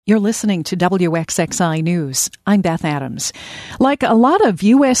You're listening to WXXI News. I'm Beth Adams. Like a lot of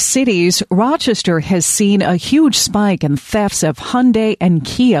U.S. cities, Rochester has seen a huge spike in thefts of Hyundai and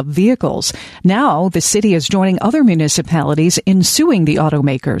Kia vehicles. Now, the city is joining other municipalities in suing the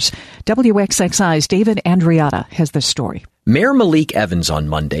automakers. WXXI's David Andriata has the story. Mayor Malik Evans on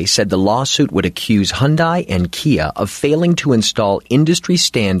Monday said the lawsuit would accuse Hyundai and Kia of failing to install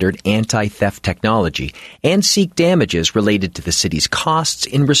industry-standard anti-theft technology and seek damages related to the city's costs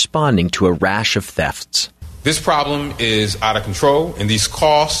in responding to a rash of thefts. This problem is out of control, and these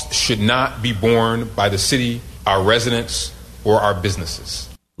costs should not be borne by the city, our residents, or our businesses.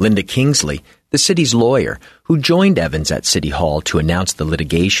 Linda Kingsley, the city's lawyer, who joined Evans at City Hall to announce the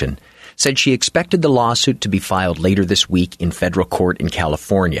litigation, said she expected the lawsuit to be filed later this week in federal court in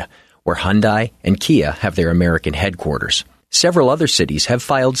California, where Hyundai and Kia have their American headquarters. Several other cities have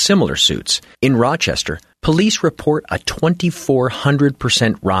filed similar suits. In Rochester, police report a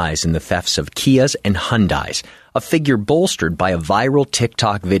 2,400% rise in the thefts of Kias and Hyundais, a figure bolstered by a viral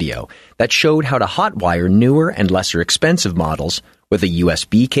TikTok video that showed how to hotwire newer and lesser expensive models with a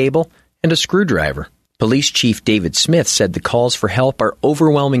USB cable and a screwdriver. Police Chief David Smith said the calls for help are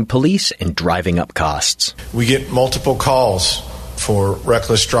overwhelming police and driving up costs. We get multiple calls for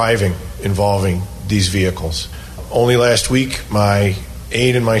reckless driving involving these vehicles. Only last week, my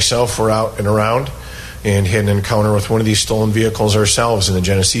aide and myself were out and around and had an encounter with one of these stolen vehicles ourselves in the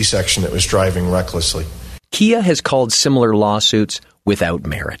Genesee section that was driving recklessly. Kia has called similar lawsuits without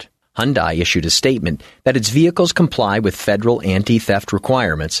merit. Hyundai issued a statement that its vehicles comply with federal anti-theft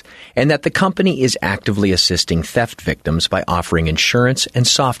requirements and that the company is actively assisting theft victims by offering insurance and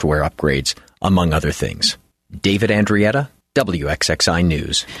software upgrades, among other things. David Andriata, WXXI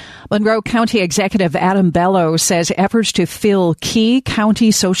News. Monroe County Executive Adam Bello says efforts to fill key county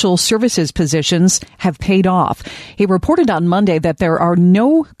social services positions have paid off. He reported on Monday that there are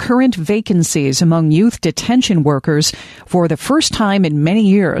no current vacancies among youth detention workers for the first time in many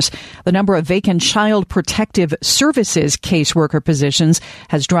years. The number of vacant child protective services caseworker positions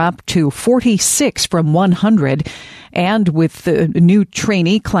has dropped to 46 from 100. And with the new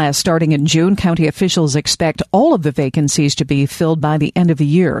trainee class starting in June, county officials expect all of the vacancies to be filled by the end of the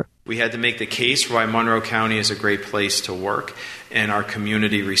year. We had to make the case why Monroe County is a great place to work, and our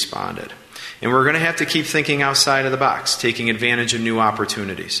community responded. And we're going to have to keep thinking outside of the box, taking advantage of new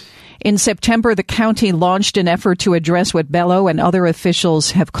opportunities. In September, the county launched an effort to address what Bello and other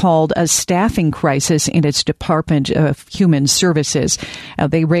officials have called a staffing crisis in its Department of Human Services.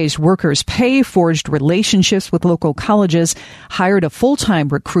 They raised workers' pay, forged relationships with local colleges, hired a full-time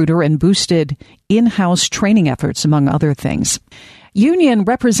recruiter, and boosted in-house training efforts, among other things. Union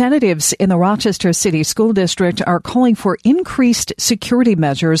representatives in the Rochester City School District are calling for increased security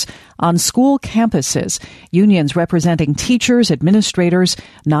measures on school campuses. Unions representing teachers, administrators,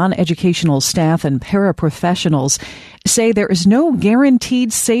 non-educational staff, and paraprofessionals say there is no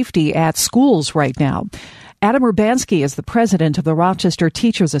guaranteed safety at schools right now. Adam Urbanski is the president of the Rochester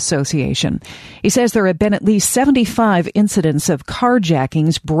Teachers Association. He says there have been at least 75 incidents of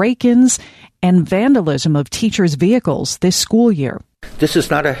carjackings, break-ins, and vandalism of teachers' vehicles this school year. This is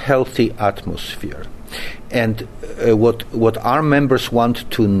not a healthy atmosphere. And what our members want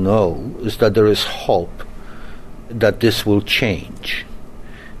to know is that there is hope that this will change.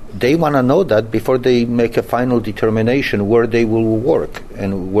 They want to know that before they make a final determination where they will work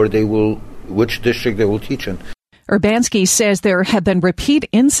and which district they will teach in. Urbanski says there have been repeat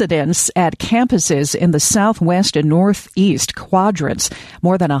incidents at campuses in the southwest and northeast quadrants.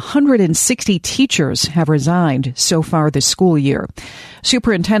 More than 160 teachers have resigned so far this school year.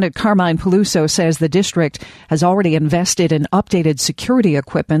 Superintendent Carmine Peluso says the district has already invested in updated security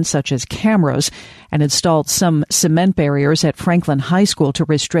equipment such as cameras and installed some cement barriers at Franklin High School to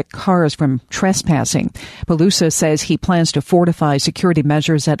restrict cars from trespassing. Peluso says he plans to fortify security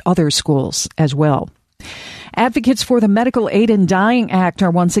measures at other schools as well. Advocates for the Medical Aid in Dying Act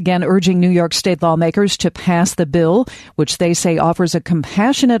are once again urging New York State lawmakers to pass the bill, which they say offers a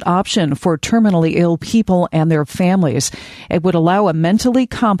compassionate option for terminally ill people and their families. It would allow a mentally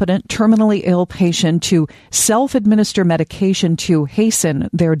competent, terminally ill patient to self-administer medication to hasten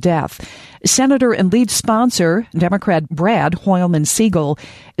their death. Senator and lead sponsor, Democrat Brad Hoylman-Siegel,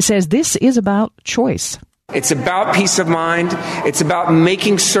 says this is about choice. It's about peace of mind. It's about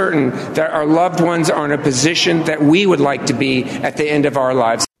making certain that our loved ones are in a position that we would like to be at the end of our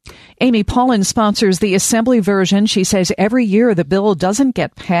lives. Amy Paulin sponsors the Assembly version. She says every year the bill doesn't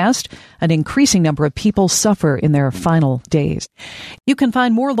get passed, an increasing number of people suffer in their final days. You can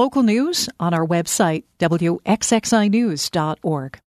find more local news on our website, WXXInews.org.